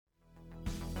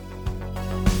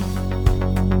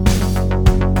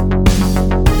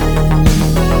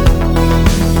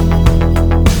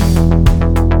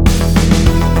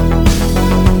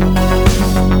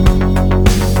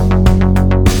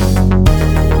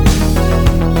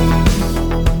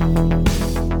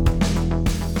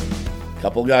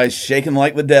Couple guys shaking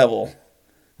like the devil.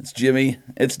 It's Jimmy.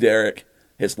 It's Derek.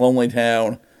 It's Lonely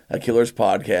Town, a Killer's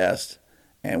podcast.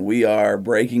 And we are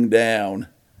breaking down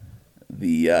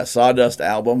the Sawdust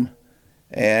album.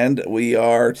 And we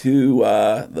are to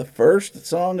the first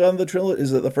song on the trilogy.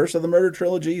 Is it the first of the Murder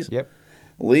trilogies? Yep.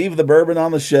 Leave the Bourbon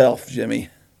on the Shelf, Jimmy.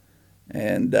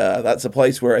 And that's a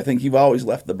place where I think you've always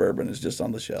left the bourbon, is just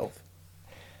on the shelf.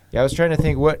 Yeah, I was trying to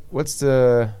think what's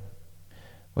the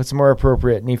more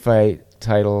appropriate Nephi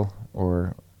title,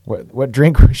 or what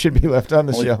drink should be left on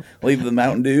the shelf. Leave the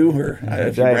Mountain Dew, or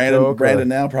if you're Brandon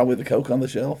now, probably the Coke on the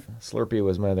shelf. Slurpee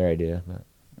was my other idea. But.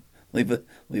 Leave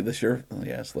the shirt.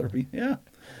 Yeah, Slurpee. Yeah,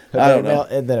 I don't know.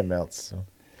 And then it melts. So.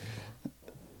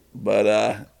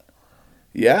 But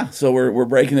yeah. So we're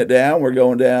breaking it down. We're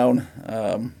going down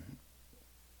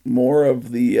more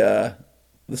of the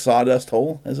sawdust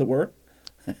hole, as it were,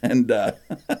 and I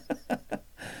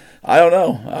don't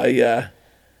know.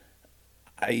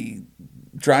 I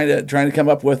trying to come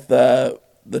up with the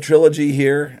trilogy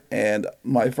here, and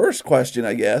my first question,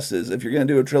 I guess, is if you're going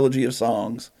to do a trilogy of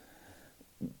songs,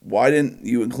 why didn't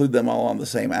you include them all on the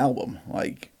same album?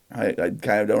 Like, I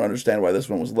kind of don't understand why this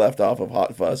one was left off of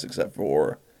Hot Fuss, except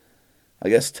for, I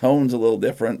guess, tone's a little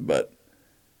different, but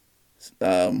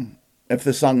if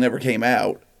this song never came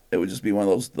out, it would just be one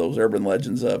of those urban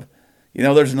legends of,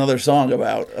 there's another song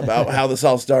about how this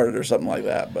all started or something like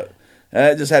that. But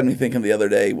it just had me thinking the other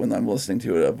day when I'm listening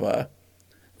to it of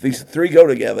these three go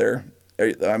together. Are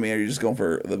you just going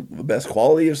for the best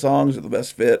quality of songs or the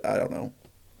best fit? I don't know.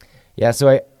 Yeah,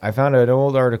 so I found an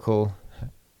old article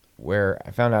where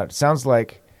I found out it sounds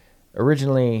like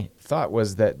originally thought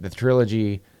was that the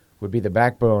trilogy would be the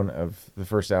backbone of the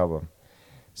first album.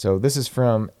 So this is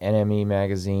from NME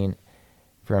magazine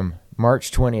from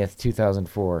March 20th,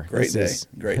 2004. Great day.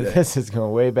 This is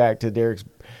going way back to Derek's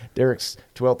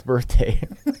 12th birthday.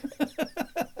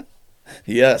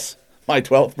 Yes, my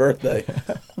 12th birthday.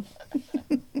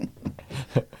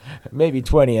 Maybe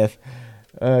 20th,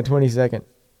 22nd.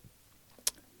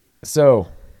 So,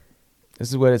 this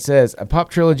is what it says. A pop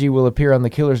trilogy will appear on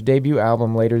the Killer's debut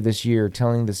album later this year,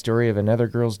 telling the story of another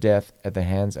girl's death at the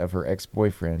hands of her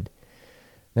ex-boyfriend.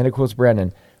 Then it quotes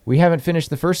Brandon. We haven't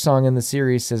finished the first song in the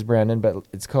series, says Brandon, but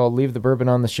it's called Leave the Bourbon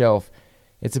on the Shelf.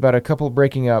 It's about a couple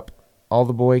breaking up. All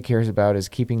the boy cares about is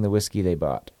keeping the whiskey they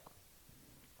bought.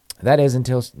 That is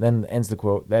until, then ends the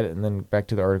quote, and then back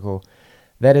to the article.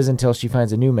 That is until she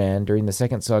finds a new man. During the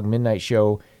second song, Midnight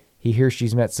Show, he hears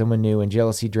she's met someone new and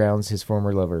jealousy drowns his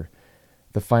former lover.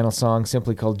 The final song,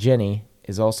 simply called Jenny,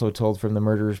 is also told from the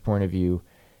murderer's point of view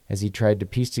as he tried to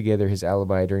piece together his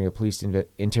alibi during a police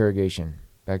interrogation.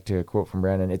 Back to a quote from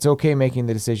Brandon. It's okay making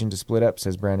the decision to split up,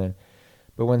 says Brandon.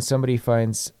 But when somebody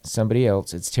finds somebody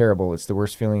else, it's terrible. It's the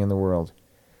worst feeling in the world.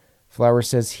 Flower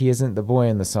says he isn't the boy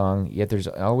in the song, yet there's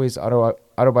always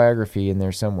autobiography in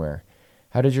there somewhere.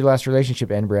 How did your last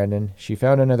relationship end, Brandon? She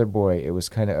found another boy. It was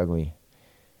kind of ugly.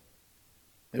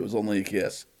 It was only a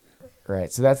kiss.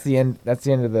 Right. So that's the end. That's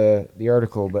the end of the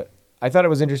article. But I thought it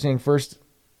was interesting. First,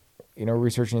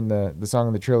 researching the song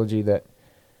in the trilogy, that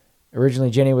originally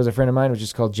Jenny was a friend of mine, which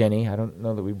is called Jenny. I don't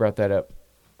know that we brought that up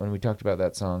when we talked about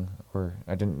that song, or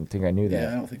I didn't think I knew that.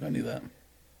 Yeah, I don't think I knew that.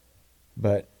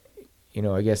 But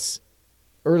I guess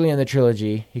early in the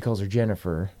trilogy, he calls her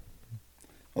Jennifer.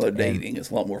 Well, they're dating.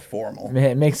 It's a lot more formal.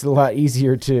 It makes it a lot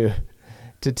easier to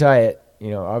tie it.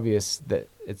 Obvious that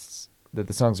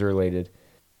the songs are related.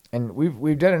 And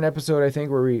we've done an episode, I think,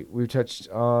 where we've touched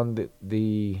on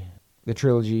the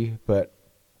trilogy, but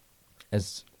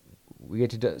as we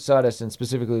get to Sawdust and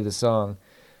specifically the song,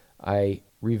 I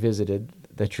revisited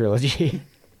the trilogy.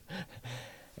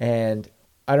 And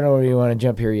I don't know where you want to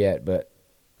jump here yet, but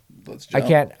let's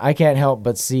jump. I can't help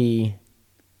but see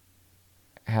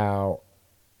how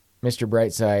Mr.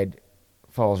 Brightside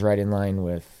falls right in line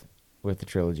with the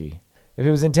trilogy. If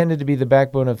it was intended to be the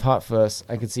backbone of Hot Fuss,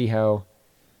 I could see how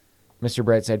Mr.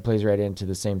 Brightside plays right into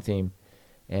the same theme.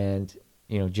 And,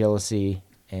 jealousy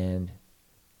and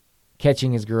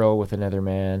catching his girl with another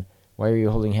man. Why are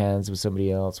you holding hands with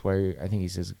somebody else? I think he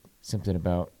says something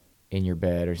about in your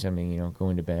bed or something,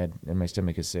 going to bed and my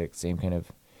stomach is sick. Same kind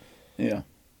of. Yeah.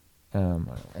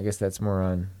 I guess that's more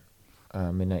on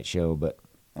Midnight Show, but.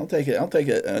 I'll take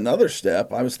it another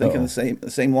step. I was thinking the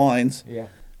same lines. Yeah.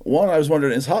 One, I was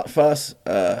wondering, is Hot Fuss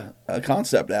a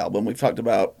concept album? We've talked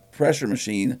about Pressure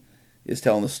Machine is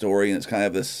telling the story, and it's kind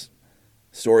of this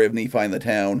story of Nephi in the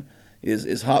town.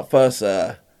 Is Hot Fuss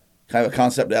kind of a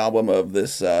concept album of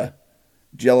this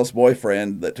jealous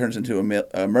boyfriend that turns into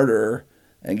a murderer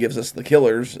and gives us the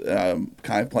Killers,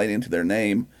 kind of playing into their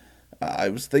name? I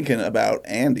was thinking about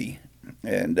Andy,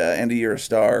 and Andy, You're a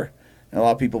Star. And a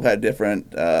lot of people have had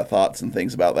different thoughts and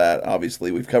things about that.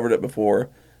 Obviously, we've covered it before,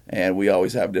 and we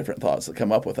always have different thoughts that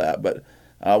come up with that. But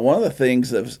one of the things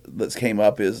that's came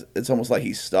up is it's almost like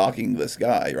he's stalking this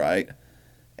guy, right?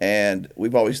 And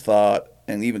we've always thought,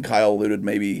 and even Kyle alluded,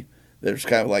 maybe there's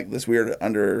kind of like this weird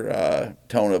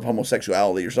undertone of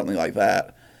homosexuality or something like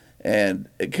that. And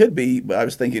it could be, but I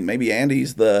was thinking maybe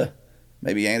Andy's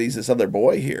this other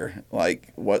boy here.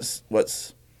 Like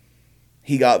what's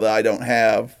he got that I don't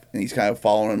have, and he's kind of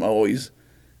following him always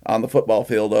on the football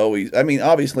field. Always, I mean,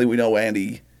 obviously we know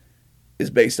Andy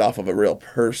is based off of a real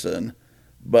person,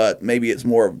 but maybe it's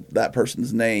more of that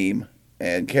person's name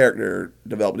and character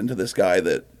developed into this guy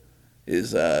that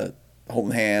is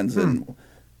holding hands and,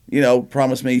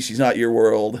 promise me she's not your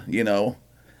world,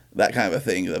 that kind of a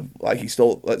thing. Like he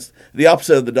stole, that's the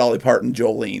opposite of the Dolly Parton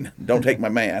Jolene. Don't take my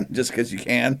man just because you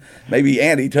can. Maybe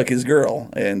Andy took his girl,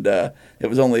 and it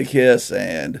was only a kiss,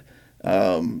 and,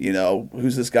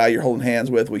 who's this guy you're holding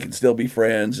hands with? We can still be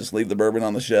friends. Just leave the bourbon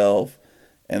on the shelf.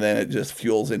 And then it just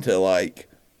fuels into like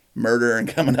murder and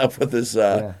coming up with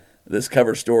this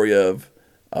cover story of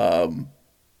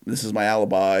this is my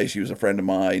alibi. She was a friend of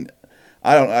mine.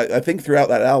 I think throughout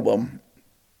that album,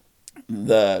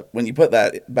 when you put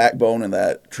that backbone and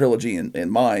that trilogy in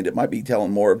mind, it might be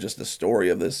telling more of just a story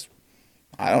of this.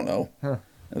 I don't know.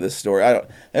 This story.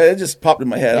 It just popped in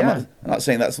my head. Yeah. I'm not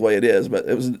saying that's the way it is, but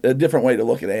it was a different way to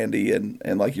look at Andy and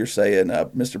like you're saying,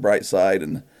 Mr. Brightside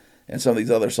and some of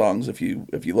these other songs. If you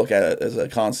look at it as a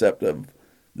concept of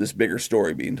this bigger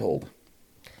story being told.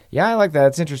 Yeah, I like that.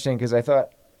 It's interesting because I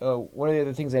thought one of the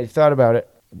other things I thought about it,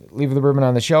 Leave the Bourbon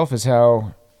on the Shelf, is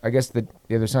how, I guess the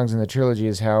other songs in the trilogy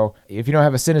is how if you don't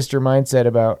have a sinister mindset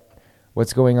about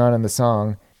what's going on in the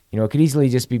song, it could easily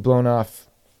just be blown off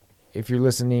if you're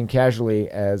listening casually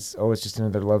as, oh, it's just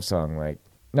another love song. Like,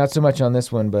 not so much on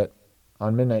this one, but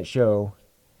on Midnight Show,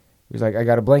 he was like, I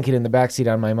got a blanket in the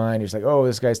backseat on my mind. He's like, oh,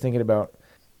 this guy's thinking about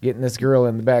getting this girl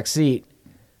in the back seat.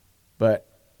 But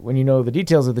when you know the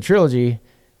details of the trilogy,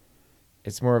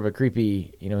 it's more of a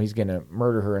creepy, he's going to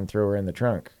murder her and throw her in the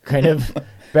trunk kind of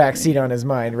backseat on his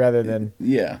mind rather than,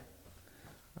 yeah,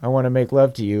 I want to make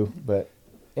love to you. But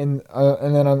and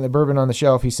then on the Bourbon on the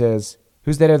Shelf, he says,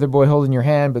 who's that other boy holding your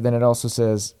hand? But then it also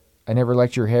says, I never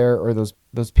liked your hair or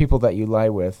those people that you lie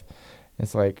with.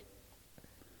 It's like,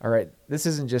 all right, this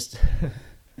isn't just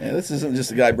this isn't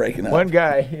just a guy breaking up. One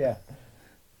guy, yeah.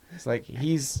 It's like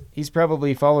he's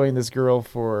probably following this girl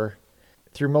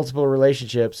through multiple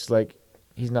relationships. Like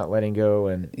he's not letting go,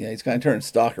 and yeah, he's kind of turned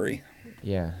stalkery.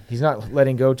 Yeah, he's not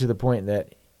letting go to the point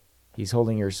that he's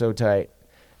holding her so tight.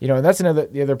 And that's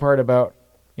the other part about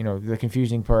the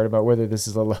confusing part about whether this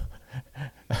is I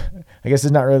guess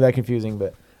it's not really that confusing,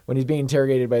 but when he's being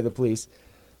interrogated by the police,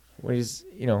 when he's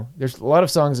there's a lot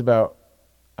of songs about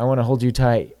I want to hold you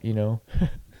tight,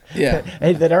 Yeah.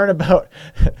 that aren't about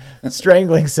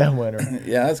strangling someone.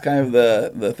 Yeah, that's kind of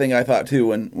the thing I thought too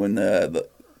when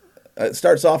it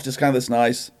starts off just kind of this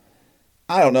nice,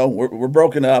 I don't know, we're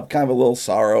broken up, kind of a little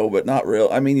sorrow, but not real.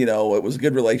 I mean, it was a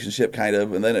good relationship kind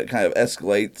of, and then it kind of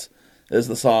escalates as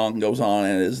the song goes on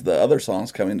and as the other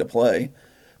songs come into play.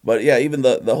 But yeah, even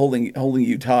the holding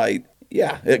you tight,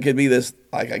 yeah, it could be this,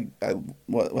 like,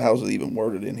 how's it even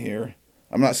worded in here?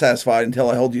 I'm not satisfied until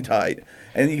I hold you tight.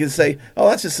 And you can say, oh,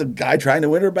 that's just a guy trying to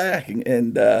win her back.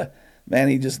 And man,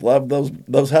 he just loved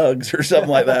those hugs or something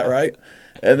like that, right?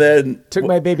 And then took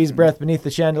my baby's breath beneath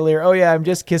the chandelier. Oh yeah, I'm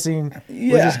just kissing.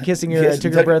 Yeah, we're just kissing her. I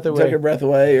took her breath away. Took her breath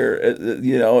away, or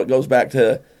it goes back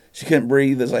to she couldn't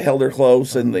breathe as I held her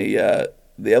close in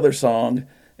the other song.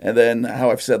 And then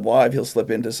how I've said live, he'll slip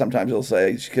into, sometimes he'll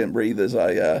say she couldn't breathe as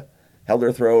I held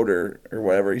her throat or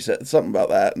whatever. He said something about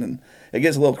that, and it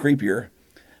gets a little creepier.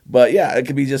 But yeah, it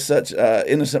could be just such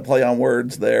innocent play on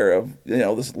words there of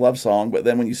this love song. But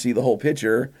then when you see the whole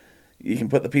picture, you can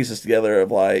put the pieces together of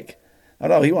like, oh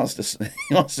no, he wants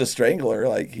to strangle her.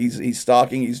 Like he's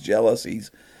stalking, he's jealous,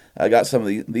 he's got some of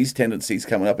these tendencies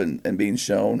coming up and being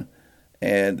shown.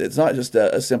 And it's not just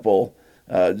a simple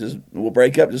just we'll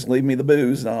break up, just leave me the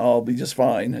booze and I'll be just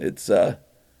fine. It's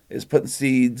putting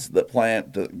seeds that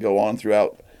plant to go on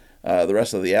throughout the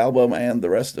rest of the album and the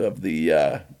rest of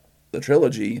the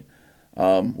trilogy,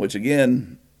 which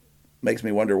again makes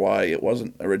me wonder why it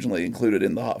wasn't originally included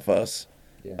in the Hot Fuss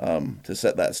to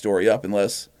set that story up,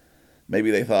 unless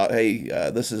maybe they thought, hey,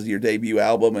 this is your debut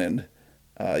album and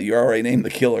you already named the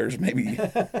Killers. Maybe,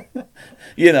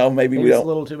 maybe we don't. It's a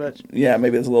little too much. Yeah,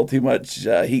 maybe there's a little too much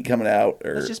heat coming out.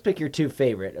 Or let's just pick your two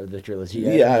favorite of the trilogy.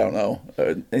 Yeah, I don't know.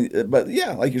 But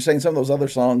yeah, like you're saying, some of those other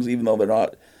songs, even though they're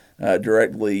not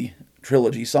directly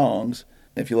trilogy songs,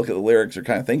 if you look at the lyrics or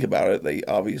kind of think about it, they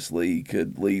obviously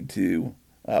could lead to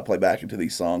play back into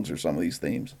these songs or some of these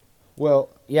themes. Well,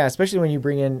 yeah, especially when you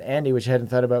bring in Andy, which I hadn't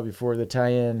thought about before, the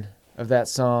tie-in of that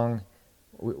song,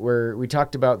 where we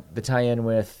talked about the tie-in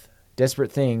with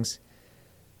Desperate Things,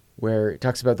 where it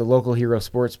talks about the local hero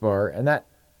sports bar, and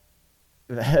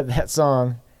that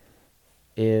song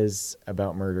is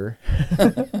about murder.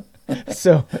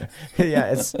 So,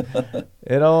 yeah,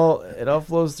 it all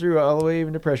flows through all the way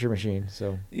even to Pressure Machine.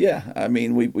 So Yeah, I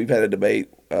mean, we've had a debate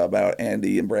about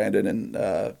Andy and Brandon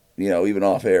and even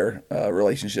off air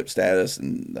relationship status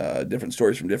and different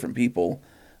stories from different people.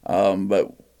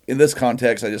 But in this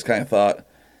context, I just kind of thought,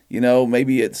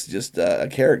 maybe it's just a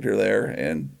character there,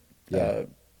 and Yeah.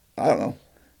 I don't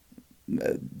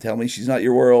know. Tell me she's not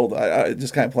your world. I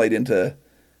just kind of played into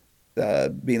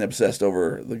being obsessed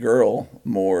over the girl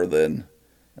more than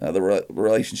the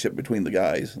relationship between the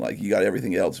guys. Like, you got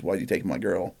everything else. Why'd you take my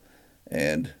girl?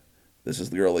 And this is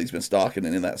the girl he's been stalking.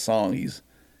 And in that song, he's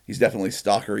definitely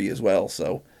stalkery as well.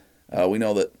 So we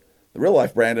know that the real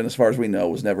life Brandon, as far as we know,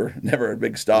 was never a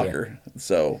big stalker. Yeah.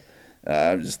 So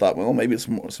I just thought, well, maybe it's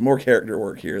some more character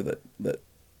work here that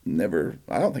never,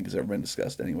 I don't think has ever been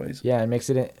discussed anyways. Yeah, it makes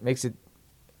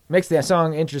that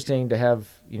song interesting to have,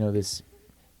 this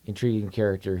intriguing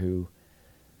character who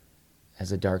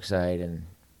has a dark side, and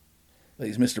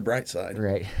he's Mr. Brightside.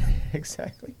 Right.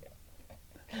 Exactly.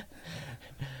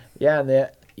 Yeah, and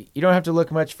you don't have to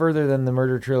look much further than the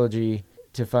Murder Trilogy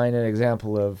to find an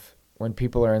example of when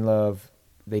people are in love,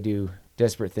 they do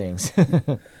desperate things.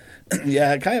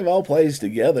 Yeah, it kind of all plays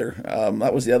together.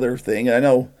 That was the other thing. I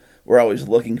know we're always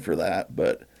looking for that,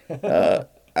 but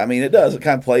I mean, it does. It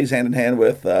kind of plays hand in hand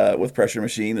with Pressure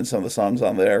Machine and some of the songs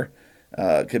on there.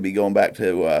 Could be going back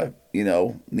to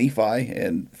Nephi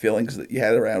and feelings that you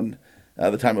had around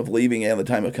the time of leaving and the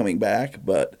time of coming back.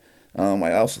 But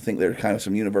I also think there are kind of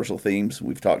some universal themes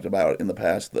we've talked about in the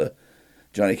past: the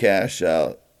Johnny Cash,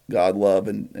 God, love,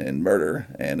 and murder.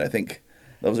 And I think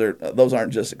those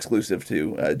aren't just exclusive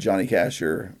to Johnny Cash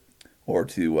or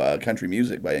to country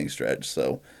music by any stretch.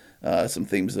 So some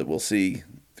themes that we'll see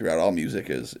throughout all music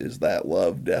is that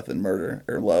love, death, and murder,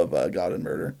 or love, God, and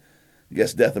murder. I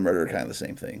guess death and murder are kind of the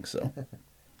same thing. So,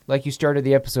 like you started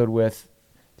the episode with,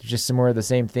 there's just some more of the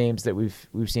same themes that we've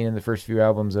seen in the first few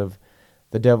albums of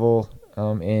the devil.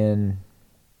 In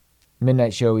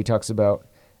Midnight Show, he talks about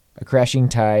a crashing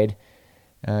tide.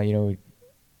 You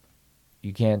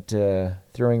can't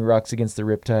throwing rocks against the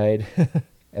riptide.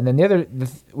 And then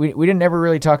we didn't ever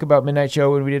really talk about Midnight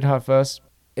Show when we did Hot Fuss.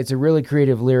 It's a really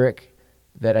creative lyric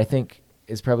that I think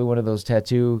is probably one of those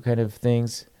tattoo kind of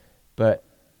things, but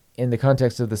in the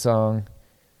context of the song,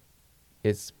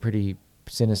 it's pretty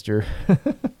sinister.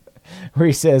 Where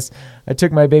he says, "I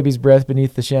took my baby's breath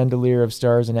beneath the chandelier of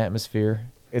stars and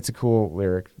atmosphere." It's a cool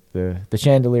lyric. The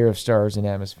chandelier of stars and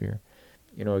atmosphere.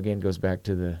 Again, goes back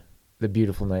to the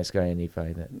beautiful night sky in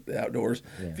Nephi. The outdoors.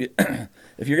 Yeah.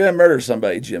 If you're going to murder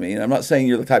somebody, Jimmy, and I'm not saying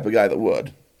you're the type of guy that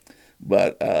would,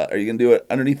 but are you going to do it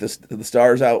underneath the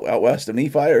stars out west of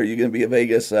Nephi, or are you going to be a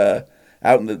Vegas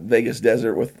out in the Vegas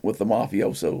desert with the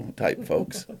mafioso type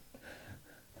folks?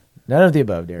 None of the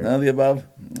above, Derek. None of the above?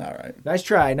 All right. Nice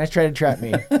try to trap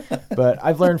me. But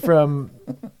I've learned from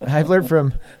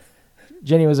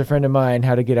Jenny was a friend of mine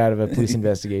how to get out of a police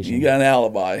investigation. You got an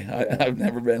alibi. I've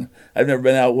never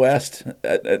been out west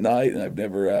at night, and I've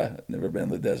never been in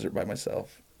the desert by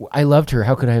myself. I loved her.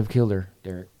 How could I have killed her,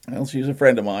 Derek? Well, she was a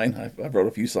friend of mine. I've wrote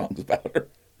a few songs about her.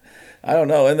 I don't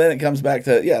know. And then it comes back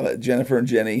to Jennifer and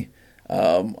Jenny.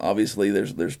 Obviously,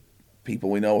 there's people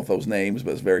we know with those names,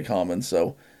 but it's very common.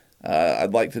 So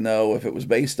I'd like to know if it was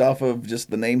based off of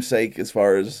just the namesake, as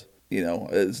far as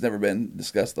it's never been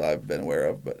discussed that I've been aware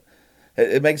of. But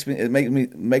it makes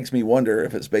me wonder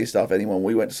if it's based off anyone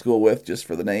we went to school with just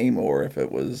for the name, or if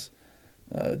it was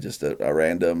just a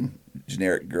random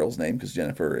generic girl's name, because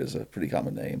Jennifer is a pretty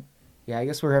common name. Yeah, I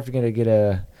guess we're going to get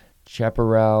a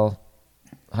Chaparral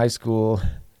High School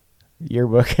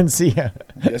yearbook and see. I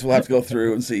guess we'll have to go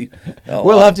through and see.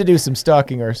 We'll have to do some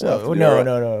stalking ourselves.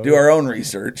 No. Do our own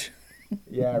research.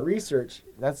 Yeah, research.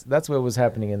 That's what was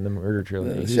happening in the Murder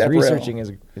Trilogy. He's Chaparral. researching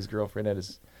his girlfriend at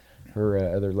her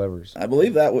other lovers. I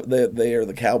believe that they are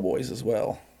the Cowboys as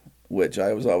well, which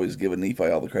I was always giving Nephi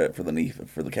all the credit for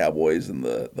the Cowboys and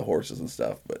the horses and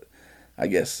stuff. But I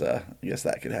guess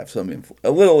that could have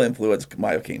a little influence.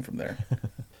 Might have came from there.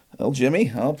 Well,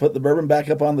 Jimmy, I'll put the bourbon back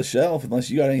up on the shelf unless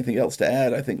you got anything else to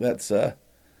add. I think that's about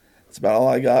all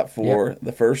I got for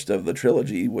the first of the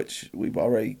trilogy, which we've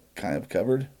already kind of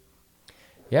covered.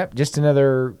 Yep, just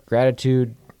another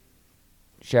gratitude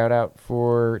shout out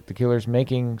for the Killers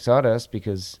making Sawdust,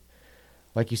 because,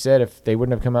 like you said, if they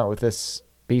wouldn't have come out with this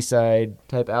B-side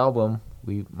type album,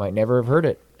 we might never have heard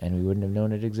it, and we wouldn't have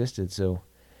known it existed. So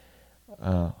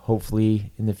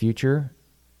hopefully in the future,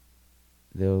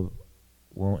 they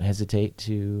won't hesitate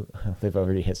to. They've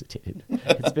already hesitated.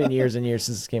 It's been years and years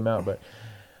since it came out, but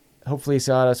hopefully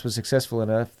Sawdust was successful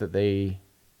enough that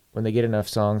when they get enough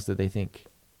songs that they think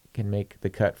can make the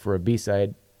cut for a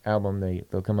B-side album,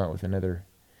 they'll come out with another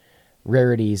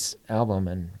rarities album,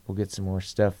 and we'll get some more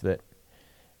stuff that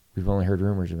we've only heard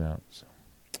rumors about. So.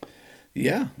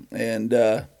 Yeah, and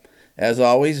as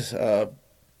always,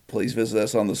 please visit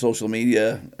us on the social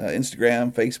media,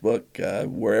 Instagram, Facebook,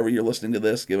 wherever you're listening to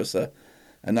this. Give us a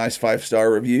nice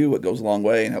 5-star review. It goes a long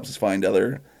way and helps us find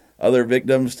other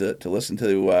victims to listen to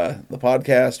the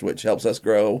podcast, which helps us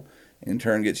grow. In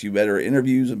turn, gets you better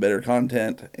interviews and better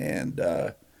content. And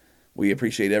we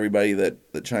appreciate everybody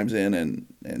that chimes in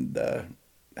and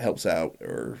helps out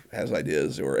or has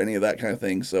ideas or any of that kind of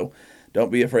thing. So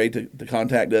don't be afraid to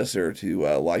contact us or to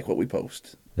like what we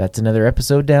post. That's another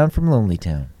episode down from Lonely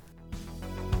Town.